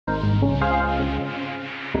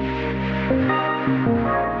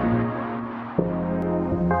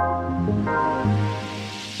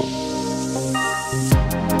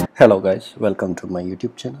Hello guys, welcome to my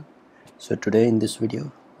YouTube channel. So today in this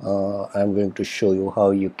video I'm going to show you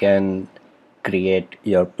how you can create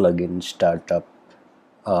your plugin startup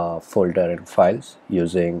folder and files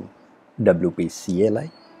using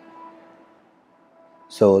WP-CLI.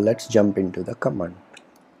 So let's jump into the command.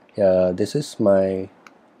 This is my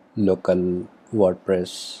local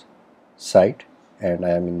WordPress site and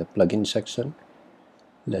I am in the plugin section.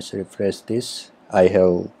 Let's refresh this. I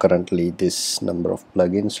have currently this number of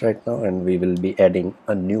plugins right now, and we will be adding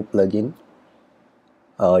a new plugin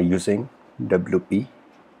using WP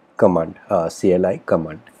command, CLI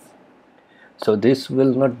command. So this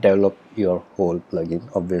will not develop your whole plugin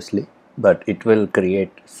obviously, but it will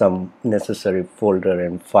create some necessary folder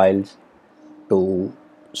and files to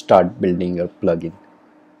start building your plugin.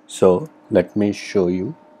 So let me show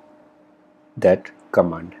you that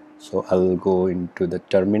command. So I'll go into the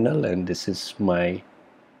terminal, and this is my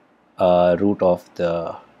root of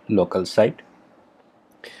the local site.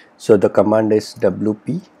 So the command is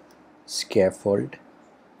WP scafold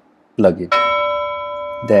plugin.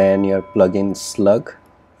 Then your plugin slug,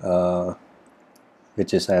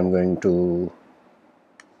 which is I'm going to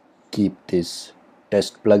keep this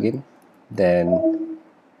test plugin. Then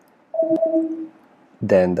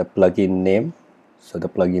the plugin name. So the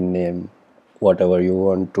plugin name, whatever you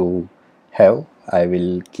want to have, I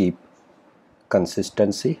will keep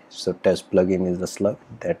consistency. So test plugin is the slug,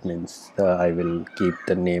 that means I will keep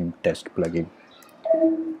the name test plugin.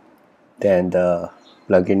 Then the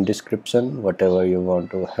plugin description, whatever you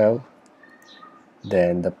want to have.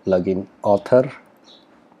 Then the plugin author,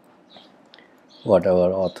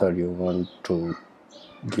 whatever author you want to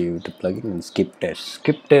give the plugin. And skip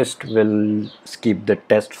test will skip the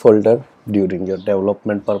test folder during your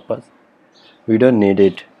development purpose. We don't need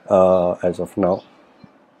it as of now.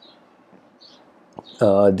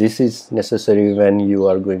 This is necessary when you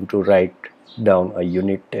are going to write down a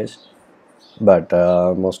unit test, but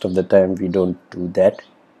most of the time we don't do that.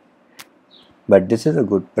 But this is a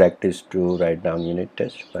good practice to write down unit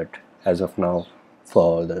test, but as of now,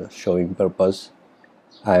 for the showing purpose,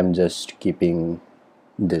 I am just keeping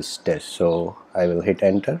this test. So I will hit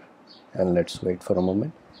enter and let's wait for a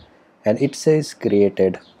moment, and it says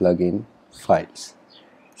created plugin files.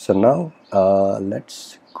 So now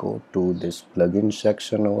let's go to this plugin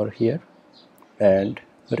section over here and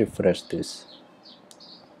refresh this.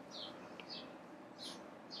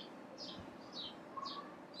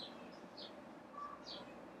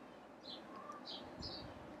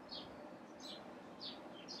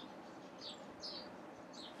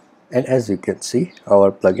 And as you can see,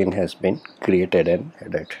 our plugin has been created and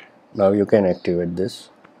added. Now you can activate this,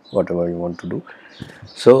 whatever you want to do.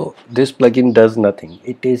 So this plugin does nothing.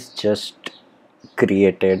 It is just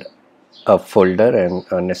created a folder and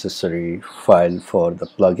a necessary file for the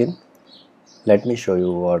plugin. Let me show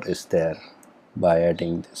you what is there by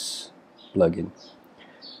adding this plugin.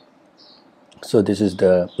 So this is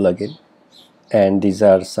the plugin, and these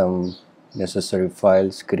are some necessary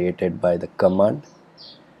files created by the command.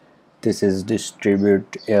 This is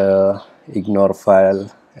distribute ignore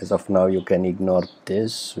file. As of now you can ignore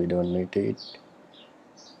this, we don't need it.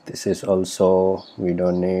 This is also we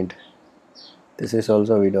don't need. This is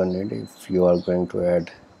also we don't need. If you are going to add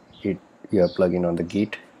it your plugin on the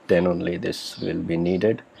Git, then only this will be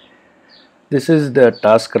needed. This is the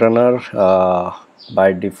task runner,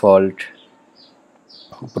 by default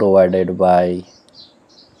provided by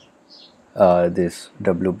this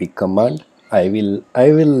WP command. I will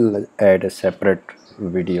add a separate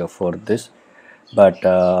video for this, but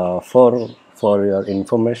for your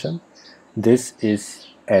information, this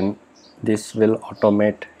will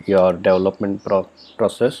automate your development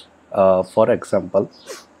process. For example,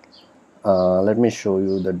 let me show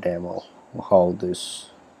you the demo how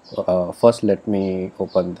this. First let me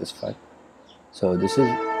open this file. So this is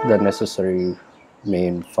the necessary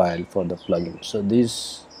main file for the plugin. So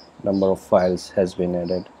this number of files has been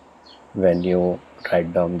added when you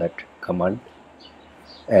write down that command,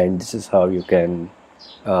 and this is how you can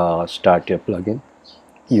start your plugin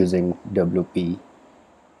using WP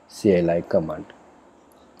CLI command.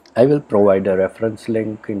 I will provide a reference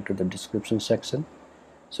link into the description section,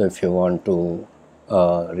 so if you want to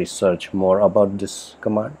research more about this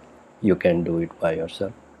command, you can do it by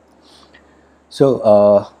yourself.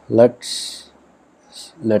 So let's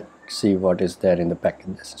see what is there in the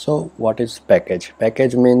packages. So what is package?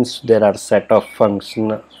 Package means there are set of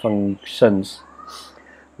functions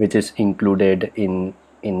which is included in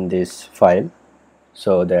this file,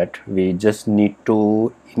 so that we just need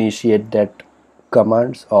to initiate that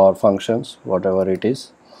commands or functions, whatever it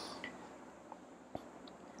is.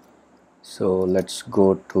 So let's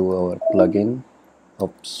go to our plugin.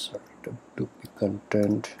 Oops, sorry, WP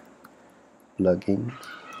content plugin,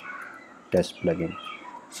 test plugin.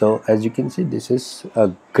 So as you can see, this is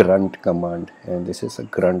a grunt command and this is a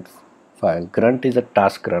grunt file. Grunt is a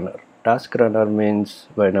task runner. Task runner means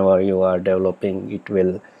whenever you are developing, it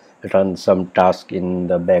will run some task in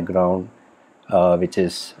the background, which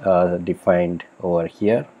is defined over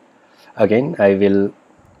here. Again,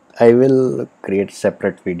 I will create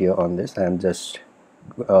separate video on this. I am just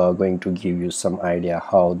going to give you some idea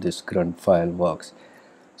how this grunt file works.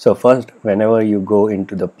 So first, whenever you go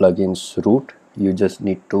into the plugins root, you just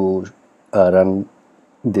need to run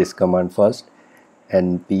this command first,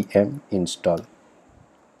 npm install.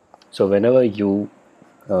 So whenever you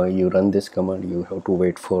run this command, you have to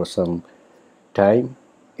wait for some time.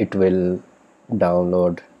 It will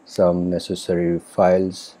download some necessary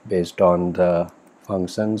files based on the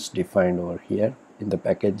functions defined over here in the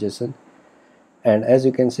package.json. And as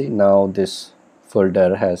you can see, now this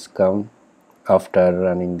folder has come after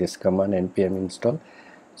running this command npm install.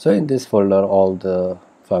 So in this folder, all the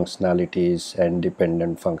functionalities and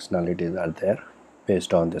dependent functionalities are there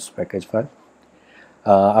based on this package file.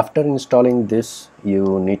 After installing this,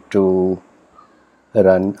 you need to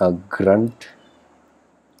run a grunt.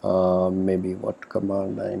 Maybe what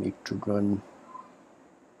command I need to run?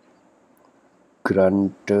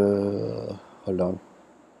 Grunt, hold on,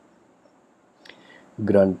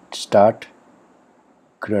 grunt start,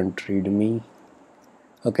 grunt readme.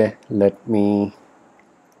 Okay, let me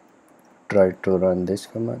try to run this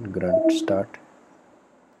command, grunt start.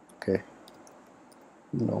 Okay,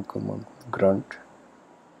 no command, grunt.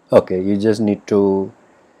 Okay, you just need to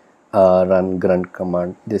run grunt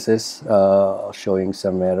command. This is showing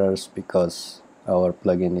some errors because our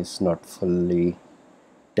plugin is not fully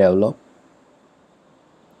developed.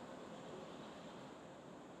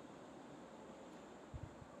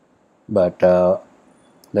 But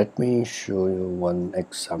let me show you one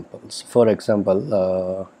example. For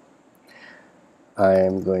example, I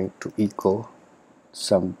am going to echo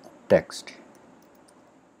some text.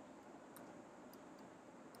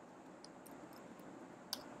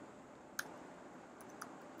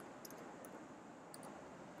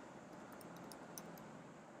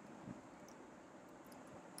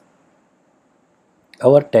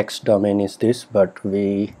 Our text domain is this, but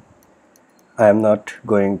I am not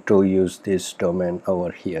going to use this domain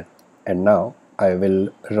over here. And now I will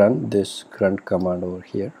run this grunt command over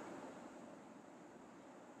here.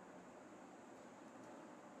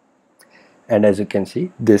 And as you can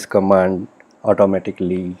see, this command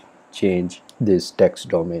automatically change this text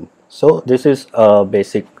domain. So this is a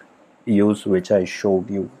basic use which I showed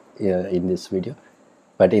you in this video,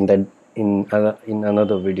 but in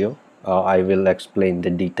another video I will explain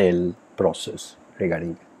the detailed process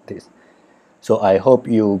regarding this. So I hope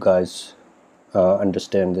you guys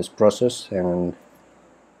understand this process, and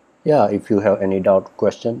yeah, if you have any doubt,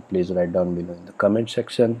 question, please write down below in the comment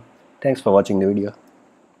section. Thanks for watching the video.